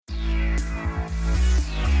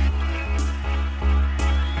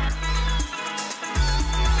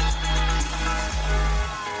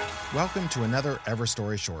Welcome to another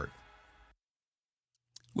Everstory Short.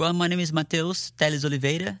 Well, my name is Matheus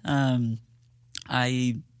Oliveira.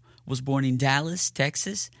 I was born in Dallas,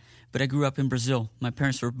 Texas, but I grew up in Brazil. My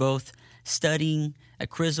parents were both studying at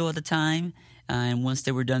Crisol at the time, and once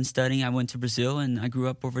they were done studying, I went to Brazil, and I grew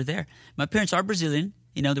up over there. My parents are Brazilian.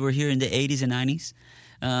 You know, they were here in the 80s and 90s,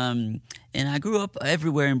 and I grew up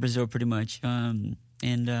everywhere in Brazil pretty much.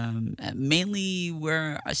 Mainly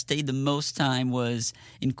where I stayed the most time was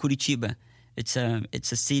in Curitiba. It's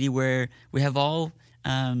a city where we have all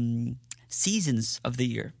seasons of the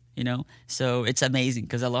year, you know. So it's amazing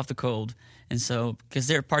because I love the cold, and so because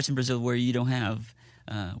there are parts in Brazil where you don't have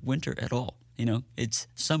winter at all. You know, it's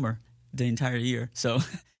summer the entire year. So.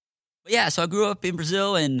 But yeah, so I grew up in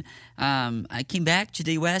Brazil, and I came back to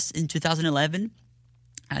the U.S. in 2011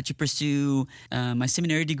 to pursue my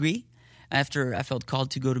seminary degree after I felt called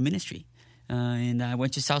to go to ministry. And I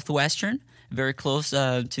went to Southwestern, very close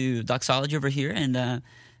to doxology over here, and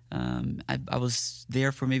I was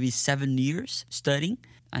there for maybe 7 years studying.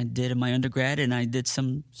 I did my undergrad, and I did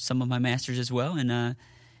some of my master's as well, and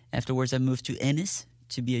afterwards I moved to Ennis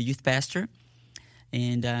to be a youth pastor,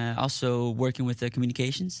 and also working with the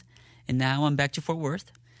communications. And now I'm back to Fort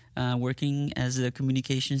Worth, working as a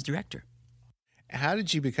communications director. How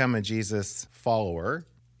did you become a Jesus follower?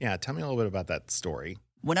 Yeah, tell me a little bit about that story.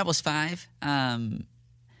 When I was 5, I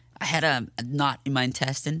had a knot in my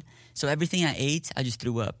intestine, so everything I ate, I just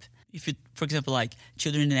threw up. If you, for example, like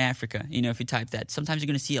children in Africa, you know, if you type that, sometimes you're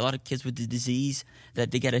going to see a lot of kids with the disease that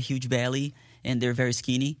they get a huge belly and they're very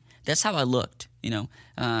skinny. That's how I looked, you know.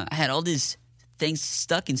 I had all these things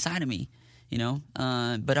stuck inside of me, you know,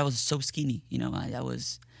 but I was so skinny, you know. I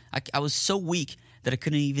was so weak that I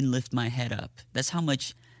couldn't even lift my head up. That's how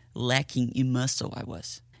much lacking in muscle I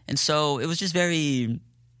was. And so it was just very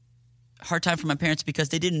hard time for my parents because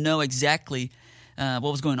they didn't know exactly what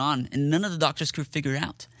was going on, and none of the doctors could figure it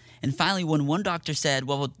out. And finally, when one doctor said,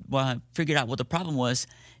 well, I figured out what the problem was,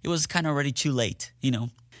 it was kind of already too late, you know.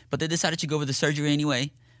 But they decided to go with the surgery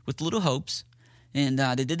anyway, with little hopes. And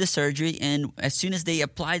they did the surgery, and as soon as they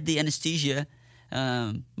applied the anesthesia,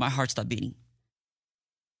 my heart stopped beating.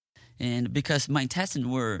 And because my intestines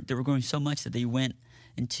were growing so much that they went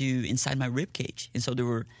inside my rib cage, and so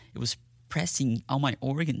it was pressing all my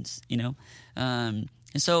organs, you know. And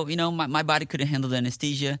so, you know, my body couldn't handle the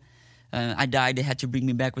anesthesia. I died. They had to bring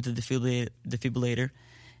me back with the defibrillator.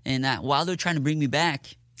 And while they're trying to bring me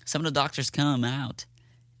back, some of the doctors come out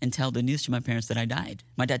and tell the news to my parents that I died.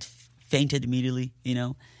 My dad fainted immediately, you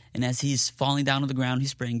know. And as he's falling down on the ground,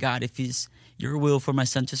 he's praying, God, if it's your will for my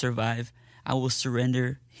son to survive, I will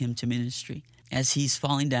surrender him to ministry. As he's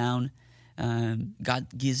falling down, God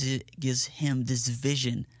gives him this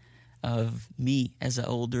vision of me as an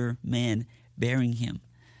older man bearing him.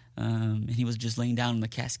 And he was just laying down in the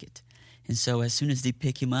casket. And so as soon as they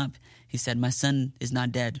pick him up, he said, my son is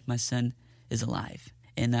not dead. My son is alive.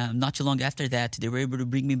 And not too long after that, they were able to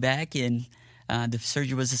bring me back, and the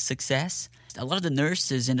surgery was a success. A lot of the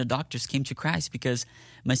nurses and the doctors came to Christ because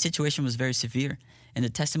my situation was very severe. And the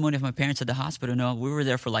testimony of my parents at the hospital, no, we were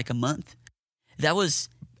there for like a month. That was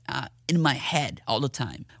in my head all the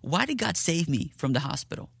time. Why did God save me from the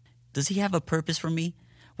hospital? Does he have a purpose for me?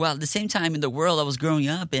 Well, at the same time in the world, I was growing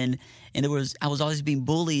up, and I was always being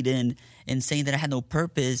bullied and saying that I had no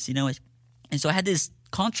purpose, you know. And so I had this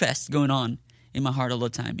contrast going on in my heart all the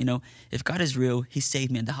time. You know, if God is real, he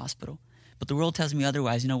saved me in the hospital. But the world tells me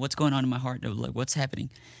otherwise. You know, what's going on in my heart? Like, what's happening?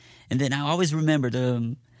 And then I always remember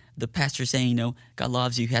the pastor saying, you know, God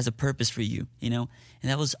loves you. He has a purpose for you, you know. And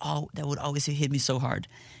that would always hit me so hard.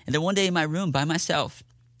 And then one day in my room by myself,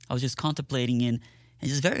 I was just contemplating and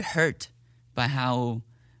just very hurt by how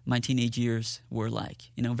my teenage years were like,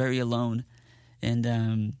 you know, very alone.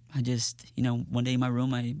 And I just, you know, one day in my room,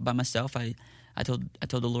 by myself, I told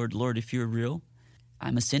the Lord, if you're real,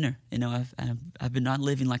 I'm a sinner. You know, I've been not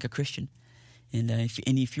living like a Christian. And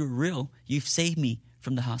if you're real, you've saved me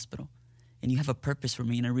from the hospital. And you have a purpose for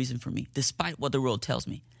me and a reason for me, despite what the world tells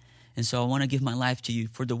me. And so I want to give my life to you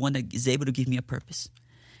for the one that is able to give me a purpose.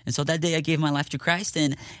 And so that day I gave my life to Christ.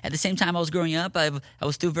 And at the same time I was growing up, I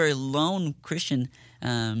was still a very lone Christian,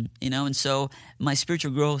 you know. And so my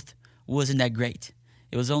spiritual growth wasn't that great.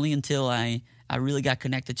 It was only until I really got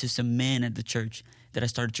connected to some men at the church that I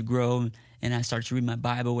started to grow, and I started to read my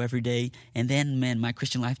Bible every day. And then, man, my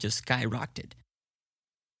Christian life just skyrocketed.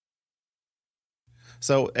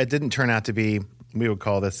 So it didn't turn out to be, we would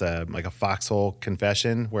call this like a foxhole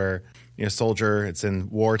confession, where, you know, soldier, it's in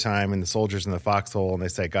wartime and the soldier's in the foxhole and they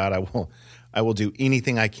say, God, I will do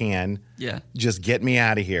anything I can. Yeah. Just get me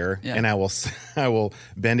out of here. Yeah. And I will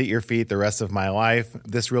bend at your feet the rest of my life.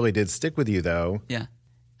 This really did stick with you though. Yeah.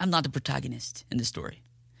 I'm not the protagonist in the story.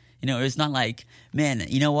 It's not like, man,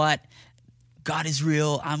 you know what? God is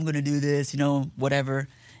real. I'm going to do this, whatever.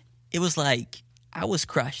 It was like I was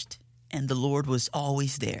crushed and the Lord was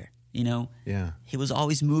always there, Yeah. He was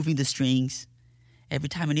always moving the strings. Every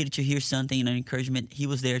time I needed to hear something, an encouragement, He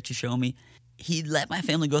was there to show me. He let my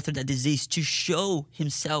family go through that disease to show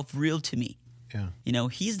Himself real to me. Yeah.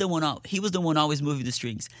 He was the one always moving the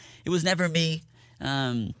strings. It was never me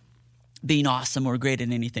being awesome or great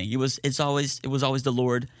at anything. It was always the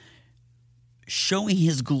Lord showing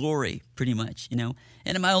His glory, pretty much,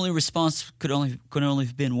 And my only response could only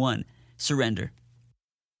have been one: surrender.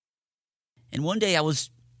 And one day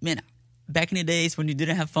back in the days when you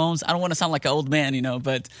didn't have phones, I don't want to sound like an old man,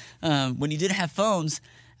 but when you didn't have phones,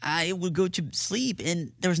 I would go to sleep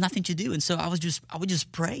and there was nothing to do, and so I would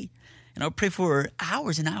just pray, and I would pray for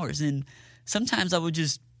hours and hours, and sometimes I would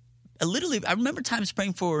I remember times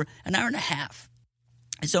praying for an hour and a half.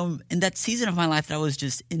 And so in that season of my life that I was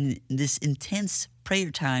just in this intense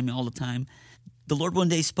prayer time all the time, the Lord one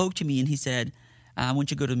day spoke to me and He said, I want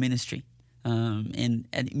you to go to ministry. And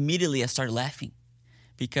immediately I started laughing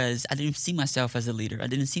because I didn't see myself as a leader. I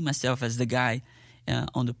didn't see myself as the guy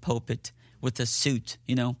on the pulpit with a suit.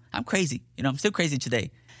 I'm crazy. I'm still crazy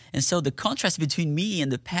today. And so the contrast between me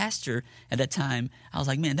and the pastor at that time, I was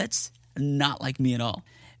like, man, that's not like me at all.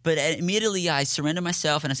 But immediately I surrendered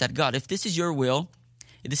myself and I said, God, if this is your will,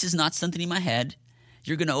 if this is not something in my head,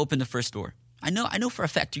 you're going to open the first door. I know for a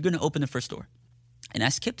fact you're going to open the first door. And I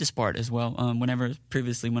skipped this part as well. When I was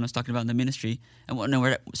talking about the ministry, and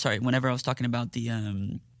whenever I was talking about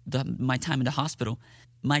my time in the hospital,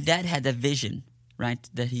 my dad had that vision, right,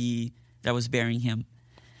 that was burying him,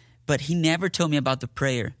 but he never told me about the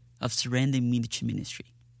prayer of surrendering me to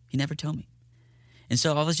ministry. He never told me, and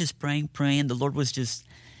so I was just praying. The Lord was just,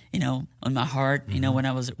 on my heart.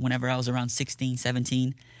 Mm-hmm. Whenever I was around 16,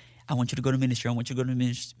 17, I want you to go to ministry. I want you to go to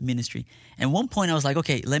ministry. And at one point, I was like,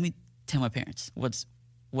 okay, let me tell my parents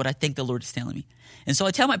what I think the Lord is telling me. And so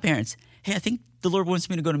I tell my parents, hey, I think the Lord wants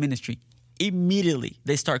me to go to ministry. Immediately,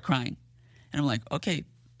 they start crying. And I'm like, okay,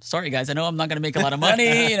 sorry, guys. I know I'm not going to make a lot of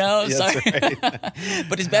money, sorry. Right.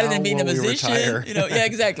 But it's better than being a musician. Yeah,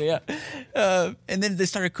 exactly, yeah. And then they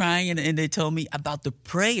started crying, and they told me about the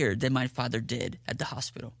prayer that my father did at the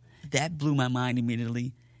hospital. That blew my mind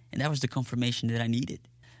immediately, and that was the confirmation that I needed,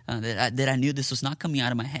 that I knew this was not coming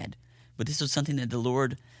out of my head, but this was something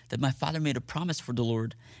that my father made a promise for the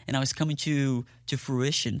Lord, and I was coming to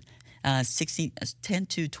fruition 10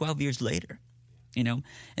 to 12 years later,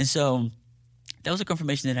 And so that was a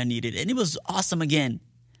confirmation that I needed, and it was awesome again.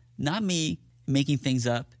 Not me making things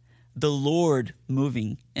up, the Lord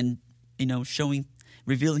moving and,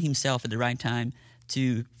 revealing Himself at the right time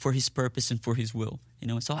for His purpose and for His will.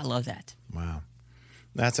 So I love that. Wow.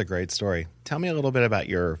 That's a great story. Tell me a little bit about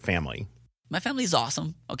your family. My family is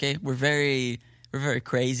awesome. Okay. We're very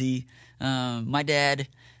crazy. My dad,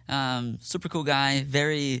 super cool guy,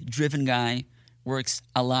 very driven guy, works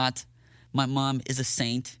a lot. My mom is a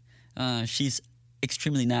saint. She's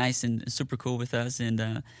extremely nice and super cool with us. And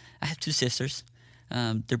I have two sisters.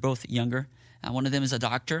 They're both younger. One of them is a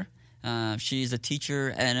doctor. She's a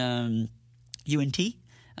teacher at UNT,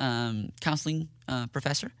 counseling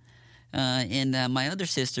professor. And my other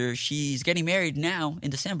sister, she's getting married now in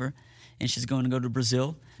December, and she's going to go to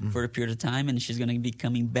Brazil for a period of time, and she's going to be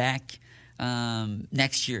coming back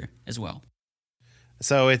next year as well.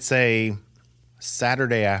 So it's a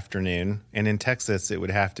Saturday afternoon, and in Texas it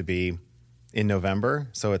would have to be in November,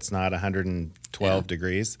 so it's not 112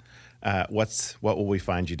 degrees. What will we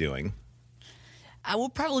find you doing? I will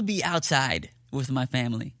probably be outside with my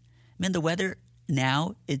family. Man, the weather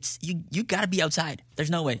now, it's you got to be outside. There's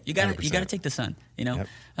no way. You got to take the sun, Yep.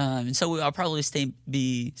 And so I'll probably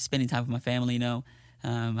be spending time with my family,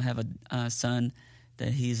 I have a son that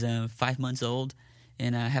he's 5 months old,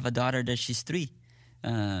 and I have a daughter that she's 3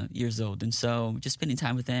 years old. And so just spending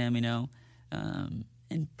time with them,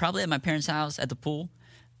 and probably at my parents' house at the pool,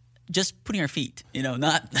 just putting our feet,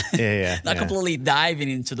 not completely diving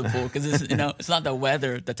into the pool because it's not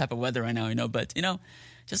the type of weather right now, but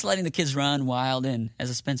just letting the kids run wild, and as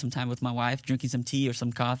I spend some time with my wife, drinking some tea or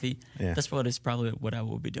some coffee, that's probably what I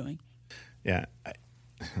will be doing. Yeah, I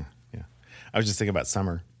was just thinking about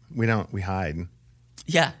summer. We hide.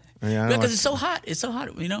 Yeah, because it's so hot. It's so hot.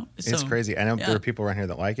 It's crazy. I know there are people around here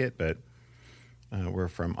that like it, but we're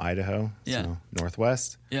from Idaho, so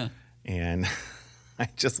Northwest. Yeah, and I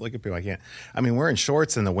just look at people. I can't. I mean, we're in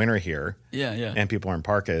shorts in the winter here. Yeah. And people are in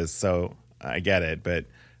parkas, so I get it. But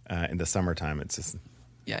in the summertime, it's just.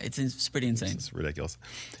 Yeah, it's pretty insane. It's ridiculous.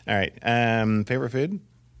 All right. Favorite food?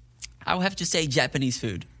 I would have to say Japanese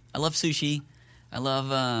food. I love sushi. I love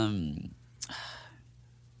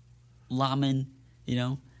ramen.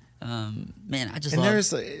 Man, I just And love.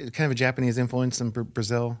 there's kind of a Japanese influence in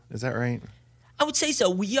Brazil. Is that right? I would say so.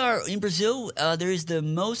 We are in Brazil. There is the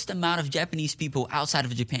most amount of Japanese people outside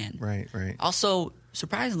of Japan. Right. Also,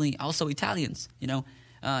 surprisingly, also Italians.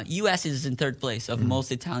 U.S. is in third place of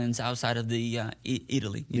most Italians outside of the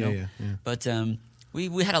Italy. You know, Yeah. But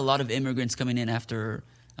we had a lot of immigrants coming in after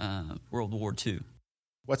World War II.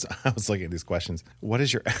 I was looking at these questions. What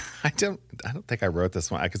is your? I don't think I wrote this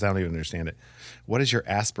one because I don't even understand it. What is your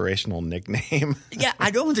aspirational nickname? Yeah,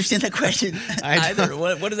 I don't understand that question either.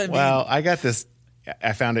 What does that mean? Well, I got this.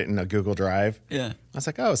 I found it in a Google Drive. Yeah. I was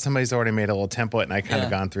like, oh, somebody's already made a little template, and I kind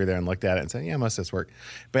of gone through there and looked at it and said, yeah, most of this work.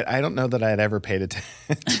 But I don't know that I had ever paid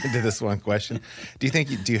attention to this one question. Do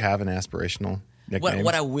you have an aspirational nickname?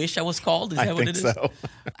 What I wish I was called? Is that what it is? So.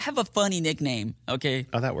 I have a funny nickname. Okay.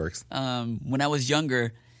 Oh, that works. When I was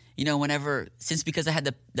younger, because I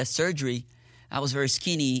had the surgery, I was very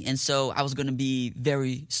skinny, and so I was going to be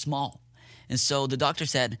very small. And so the doctor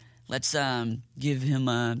said, let's give him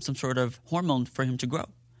some sort of hormone for him to grow.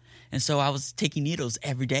 And so I was taking needles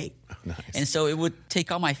every day. Oh, nice. And so it would take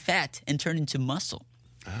all my fat and turn into muscle.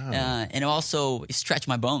 Oh. And also stretch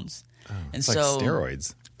my bones. Oh, and it's so like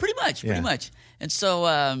steroids. Pretty much. And so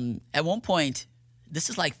at one point, this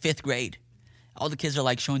is like 5th grade. All the kids are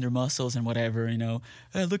like showing their muscles and whatever,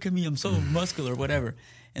 Hey, look at me, I'm so muscular, whatever.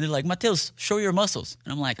 And they're like, Matheus, show your muscles.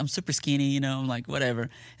 And I'm like, I'm super skinny, I'm like, whatever.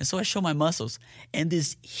 And so I show my muscles. And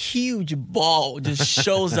this huge ball just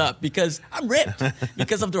shows up because I'm ripped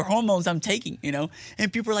because of the hormones I'm taking,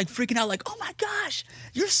 And people are like freaking out like, oh my gosh,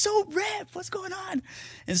 you're so ripped. What's going on?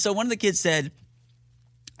 And so one of the kids said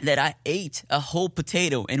that I ate a whole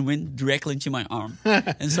potato and went directly into my arm.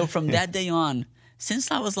 And so from that day on,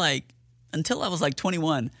 until I was like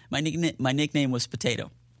 21, my nickname was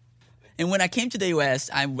Potato. And when I came to the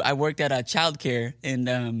U.S., I worked at a childcare, and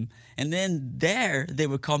then there they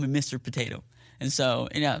would call me Mr. Potato. And so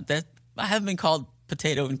that I haven't been called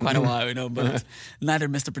Potato in quite a while, but neither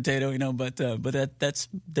Mr. Potato, but that's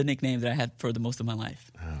the nickname that I had for the most of my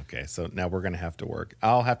life. Okay, so now we're gonna have to work.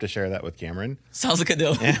 I'll have to share that with Cameron. Sounds like a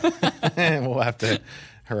deal. And we'll have to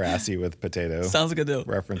harass you with Potato. Sounds like a deal.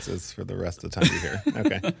 References for the rest of the time you're here.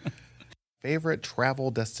 Okay. Favorite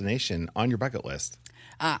travel destination on your bucket list?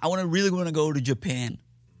 I really want to go to Japan.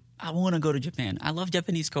 I love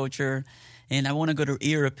Japanese culture, and I want to go to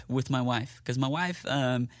Europe with my wife because my wife,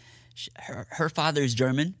 her father is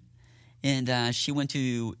German, and she went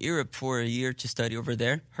to Europe for a year to study over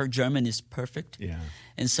there. Her German is perfect. Yeah.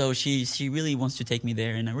 And so she really wants to take me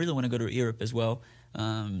there, and I really want to go to Europe as well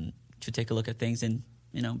to take a look at things. And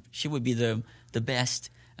she would be the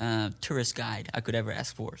best tourist guide I could ever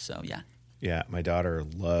ask for. So yeah. Yeah, my daughter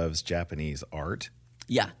loves Japanese art.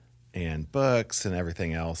 Yeah. And books and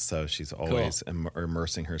everything else. So she's always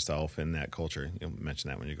immersing herself in that culture. You'll mention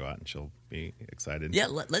that when you go out and she'll be excited. Yeah,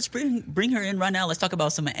 let's bring her in right now. Let's talk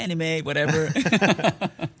about some anime, whatever.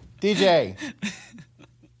 DJ.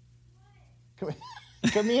 Come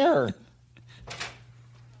here.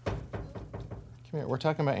 Come here. We're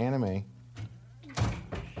talking about anime.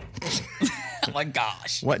 Oh my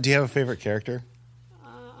gosh. What? Do you have a favorite character?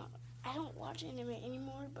 I don't watch anime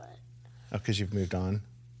anymore, but... Oh, because you've moved on?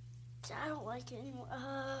 I don't like it anymore.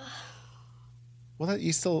 Well,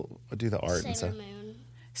 you still do the art and stuff. Sailor Moon.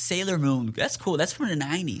 Sailor Moon. That's cool. That's from the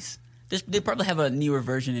 90s. They probably have a newer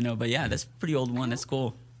version, but yeah, that's a pretty old one. That's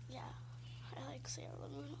cool. Yeah, I like Sailor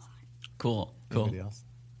Moon a lot. Cool. Anybody else?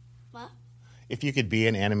 What? If you could be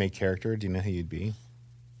an anime character, do you know who you'd be?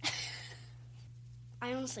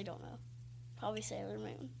 I honestly don't know. Probably Sailor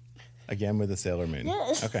Moon. Again with the Sailor Moon.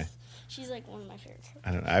 Yes. Okay. She's like one of my favorites.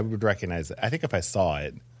 I don't know. I would recognize it. I think if I saw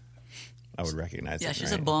it, I would recognize it. Yeah,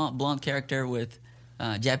 she's right? a blonde character with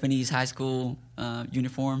Japanese high school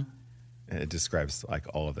uniform. It describes like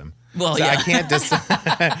all of them. Well, so yeah. I can't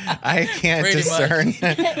Pretty discern.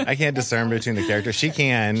 I can't discern between the characters. She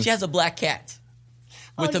can. She has a black cat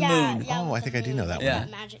with the moon. Yeah, Oh, I think I do know that Yeah.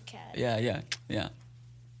 one. Magic cat. Yeah.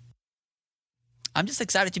 I'm just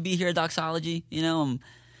excited to be here at Doxology. I'm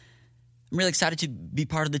really excited to be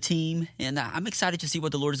part of the team, and I'm excited to see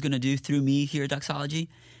what the Lord is going to do through me here at Doxology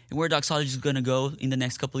and where Doxology is going to go in the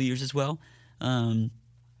next couple of years as well. I'm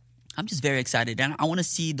just very excited, and I want to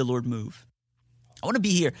see the Lord move. I want to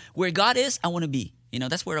be here. Where God is, I want to be.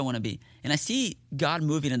 That's where I want to be. And I see God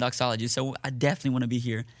moving in Doxology, so I definitely want to be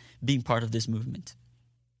here being part of this movement.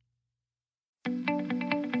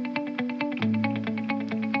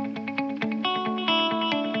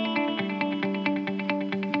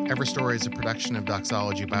 Everstory is a production of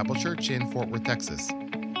Doxology Bible Church in Fort Worth, Texas.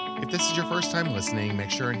 If this is your first time listening,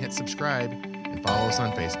 make sure and hit subscribe and follow us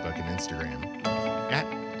on Facebook and Instagram at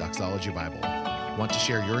Doxology Bible. Want to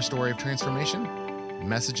share your story of transformation?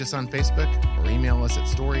 Message us on Facebook or email us at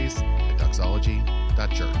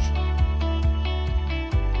stories@doxology.church.